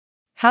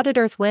How did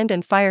Earth, Wind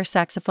and Fire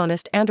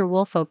saxophonist Andrew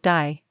Woolfolk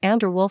die?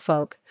 Andrew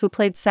Woolfolk, who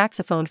played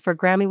saxophone for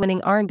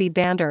Grammy-winning R&B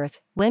band Earth,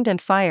 Wind and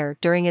Fire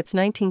during its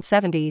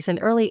 1970s and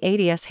early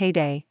 80s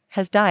heyday,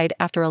 has died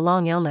after a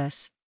long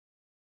illness.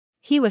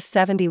 He was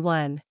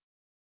 71.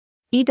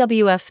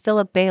 EWF's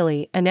Philip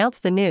Bailey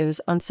announced the news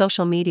on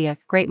social media.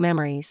 Great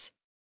memories.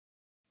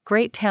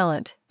 Great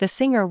talent, the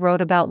singer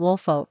wrote about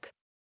Woolfolk.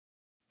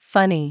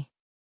 Funny.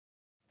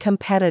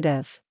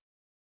 Competitive.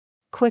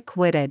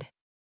 Quick-witted.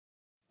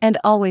 And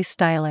always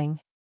styling.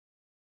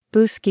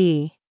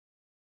 Booski.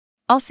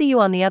 I'll see you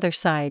on the other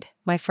side,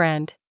 my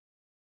friend.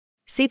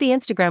 See the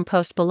Instagram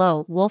post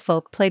below.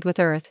 Woolfolk played with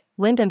Earth,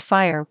 Wind and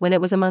Fire when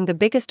it was among the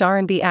biggest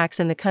R&B acts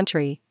in the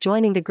country,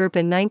 joining the group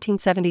in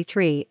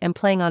 1973 and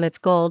playing on its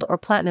gold or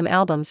platinum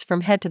albums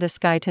From Head to the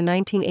Sky to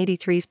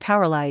 1983's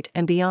Powerlight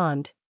and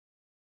beyond.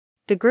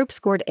 The group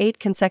scored 8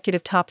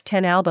 consecutive top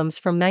 10 albums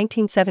from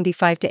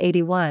 1975 to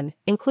 81,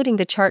 including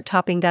the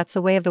chart-topping That's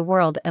the Way of the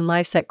World and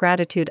live set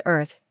Gratitude.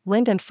 Earth,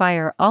 Wind and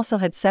Fire also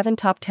had 7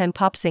 top 10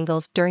 pop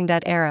singles during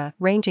that era,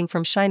 ranging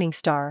from Shining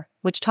Star,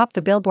 which topped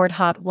the Billboard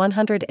Hot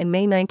 100 in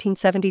May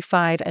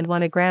 1975 and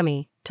won a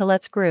Grammy, to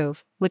Let's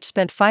Groove, which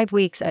spent 5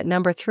 weeks at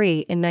number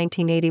 3 in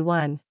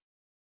 1981.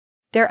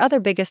 Their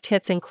other biggest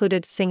hits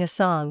included Sing a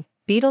Song,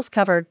 Beatles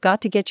cover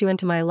Got to Get You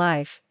Into My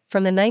Life,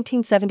 from the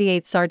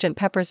 1978 Sgt.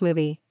 Pepper's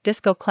Movie,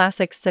 disco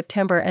classics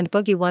September and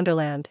Boogie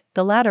Wonderland,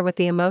 the latter with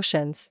the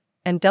Emotions,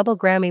 and double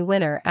Grammy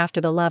winner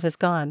After the Love Is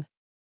Gone.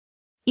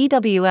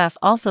 EWF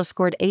also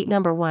scored 8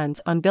 number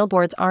ones on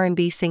Billboard's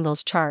R&B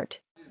singles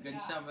chart. This is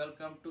Gansham.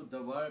 Welcome to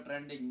the World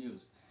Trending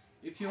News.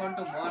 If you want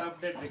to more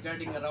update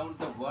regarding around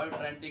the World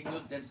Trending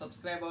News, then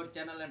subscribe our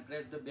channel and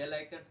press the bell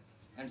icon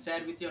and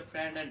share with your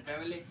friend and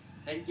family.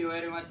 Thank you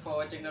very much for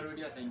watching our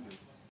video. Thank you.